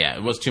on. Yeah,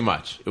 it was too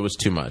much. It was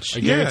too much. I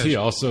guarantee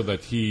also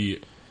that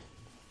he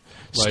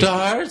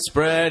Start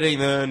spreading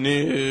the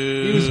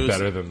news. was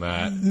better than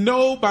that.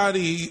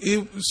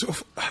 Nobody.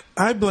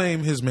 I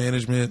blame his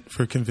management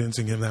for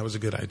convincing him that was a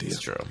good idea. It's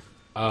true.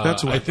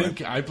 That's what I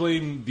think I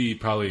blame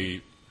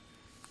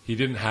he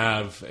didn't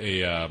have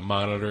a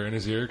monitor in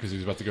his ear because he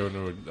was about to go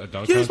into a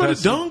dunk Yeah, he's about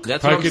contest. to dunk.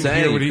 That's what Probably I'm couldn't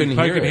saying. hear what You he couldn't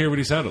probably hear couldn't it. hear what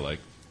he sounded like.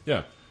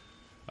 Yeah.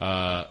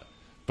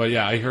 But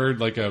yeah, I heard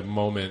like a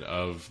moment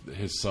of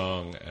his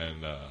song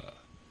and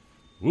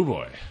woo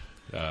boy.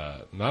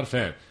 Not a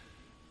fan.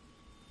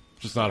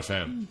 Just not a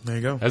fan. There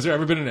you go. Has there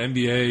ever been an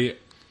NBA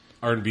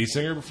R&B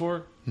singer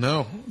before?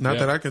 No, not Yeah.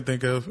 that I can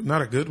think of.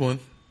 Not a good one.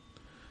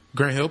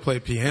 Grant Hill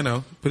played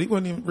piano, but he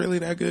wasn't even really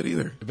that good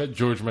either. I bet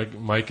George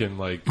Mikan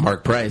like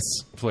Mark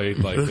Price. played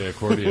like the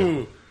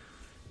accordion.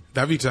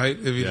 That'd be tight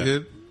if he Yeah.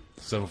 did.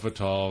 7 foot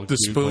tall. The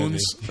dude playing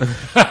spoons.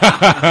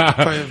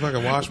 Playing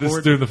fucking This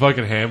washboard. dude, the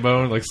fucking ham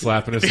bone, like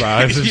slapping his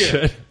thighs and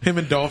shit. Him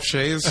and Dolph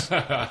Shays.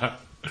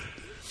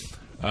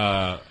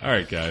 All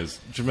right, guys.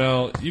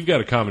 Jamel, you've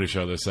got a comedy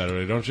show this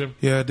Saturday, don't you?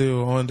 Yeah, I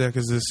do. On Deck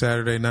is this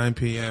Saturday, 9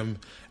 p.m.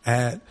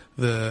 at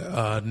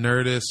the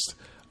Nerdist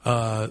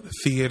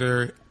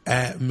Theater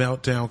at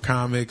Meltdown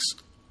Comics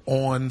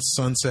on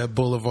Sunset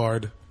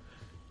Boulevard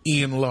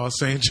in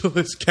Los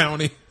Angeles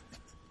County.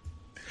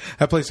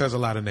 That place has a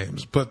lot of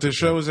names, but the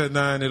show is at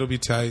 9. It'll be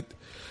tight.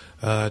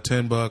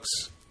 $10.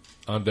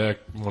 On Deck,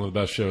 one of the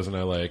best shows in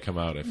LA. Come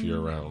out if you're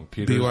around.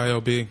 Peter,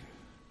 BYOB.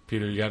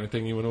 Peter, you got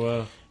anything you want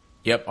to?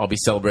 Yep, I'll be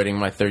celebrating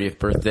my 30th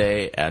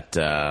birthday at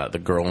the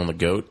Girl and the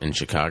Goat in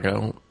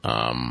Chicago.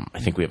 I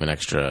think we have an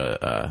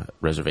extra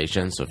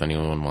reservation, so if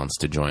anyone wants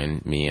to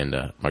join me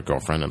and my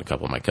girlfriend and a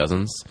couple of my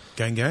cousins,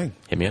 Gang, gang.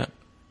 hit me up.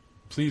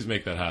 Please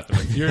make that happen.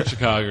 If you're in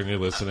Chicago and you're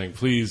listening,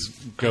 please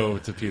go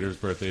to Peter's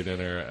birthday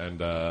dinner. And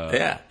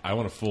Yeah. I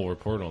want a full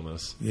report on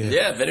this.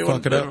 Yeah, if anyone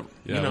Fuck it up.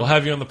 Yeah, we'll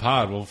have you on the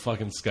pod. We'll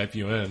fucking Skype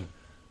you in.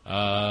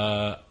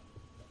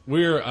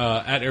 We're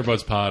at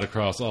Airbuds Pod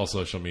across all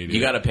social media.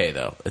 You got to pay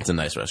though. It's a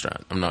nice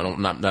restaurant. I'm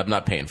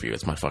not paying for you.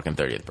 It's my fucking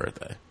 30th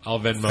birthday. I'll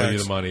Venmo you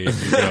Thanks. the money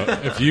if you go.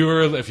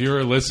 if you're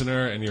a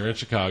listener and you're in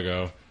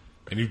Chicago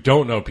and you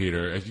don't know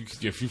Peter,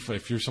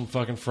 if you're some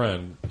fucking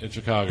friend in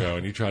Chicago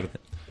and you try to,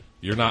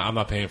 I'm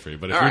not paying for you.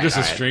 But if All you're right, just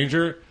a all right.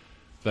 stranger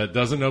that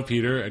doesn't know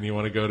Peter and you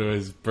want to go to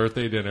his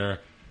birthday dinner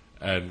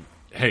and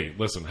hey,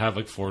 listen, have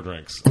like 4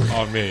 drinks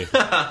on me,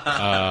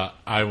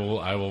 I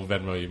will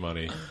Venmo you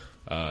money.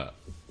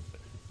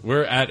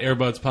 We're at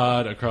Airbuds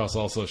Pod across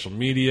all social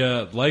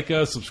media. Like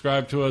us,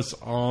 subscribe to us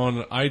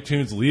on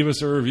iTunes. Leave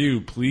us a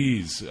review,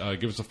 please.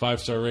 Give us a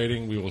 5-star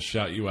rating. We will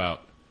shout you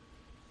out.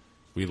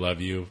 We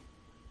love you,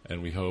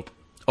 and we hope.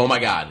 Oh my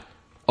god.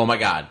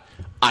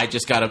 I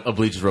just got a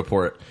Bleacher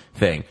Report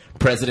thing.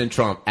 President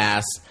Trump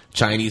asks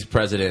Chinese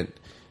president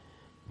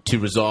to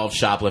resolve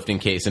shoplifting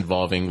case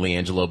involving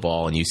LiAngelo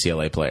Ball and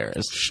UCLA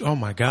players. Oh,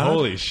 my God.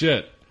 Holy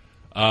shit.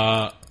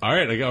 All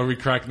right, are we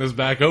cracking this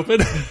back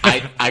open?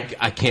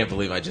 I can't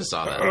believe I just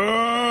saw that.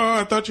 Oh,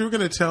 I thought you were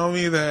going to tell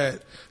me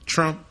that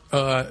Trump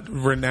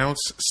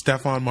renounced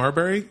Stephon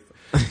Marbury.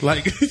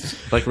 Like,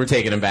 Like we're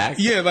taking him back?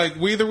 yeah, like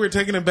either we're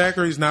taking him back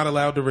or he's not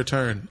allowed to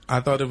return. I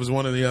thought it was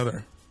one or the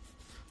other.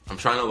 I'm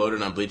trying to load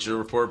it on Bleacher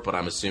Report, but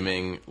I'm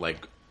assuming,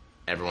 like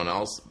everyone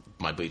else,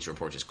 my Bleacher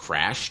Report just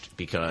crashed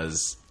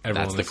because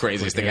Everyone that's the is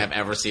craziest thing clicking I've it.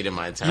 ever seen in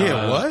my entire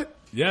Yeah, life. what?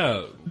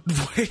 Yeah.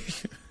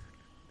 Wait.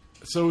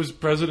 So is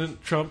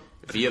President Trump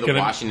Via the gonna-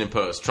 Washington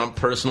Post, Trump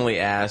personally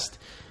asked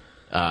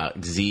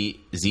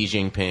Xi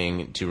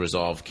Jinping to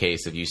resolve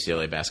case of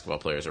UCLA basketball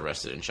players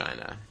arrested in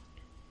China.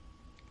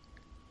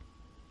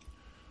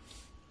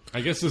 I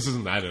guess this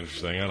isn't that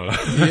interesting. I don't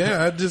know.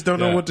 Yeah, I just don't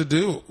know Yeah. what to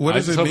do. What I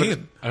does just it hope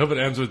mean? I hope it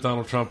ends with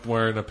Donald Trump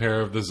wearing a pair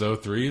of the Zo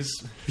 3s.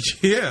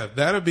 Yeah,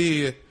 that'd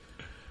be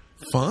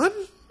fun.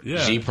 Yeah.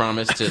 Xi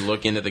promised to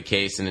look into the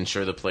case and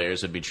ensure the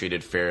players would be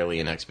treated fairly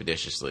and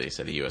expeditiously,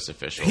 said a U.S.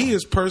 official. He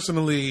is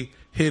personally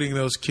hitting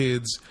those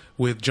kids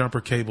with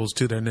jumper cables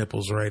to their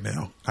nipples right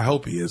now. I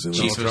hope he is. At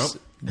Chief least.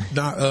 of-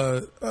 Not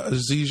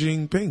Xi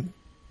Jinping.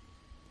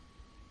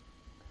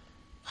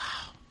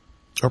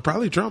 Or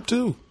probably Trump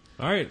too.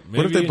 All right. Maybe,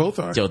 What if they both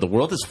are? Yo, the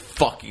world is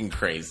fucking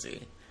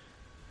crazy.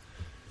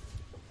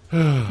 All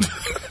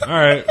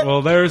right.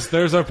 Well, there's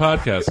our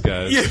podcast,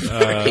 guys.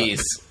 Yeah.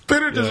 Peace.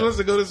 Peter just yeah. wants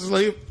to go to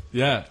sleep.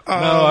 Yeah. Oh,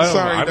 no, I don't,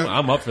 sorry, I'm, no.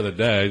 I'm up for the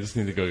day. I just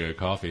need to go get a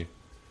coffee.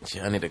 Gee,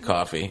 I need a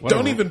coffee.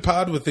 Whatever. Don't even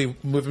pod with me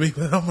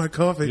without my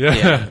coffee. Yeah.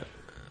 Yeah.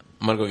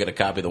 I'm going to go get a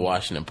copy of the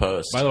Washington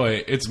Post. By the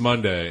way, it's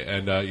Monday,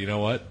 and you know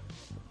what?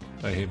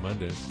 I hate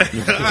Mondays.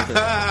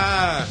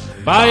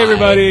 Bye,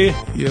 everybody.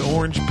 You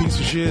orange piece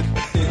of shit.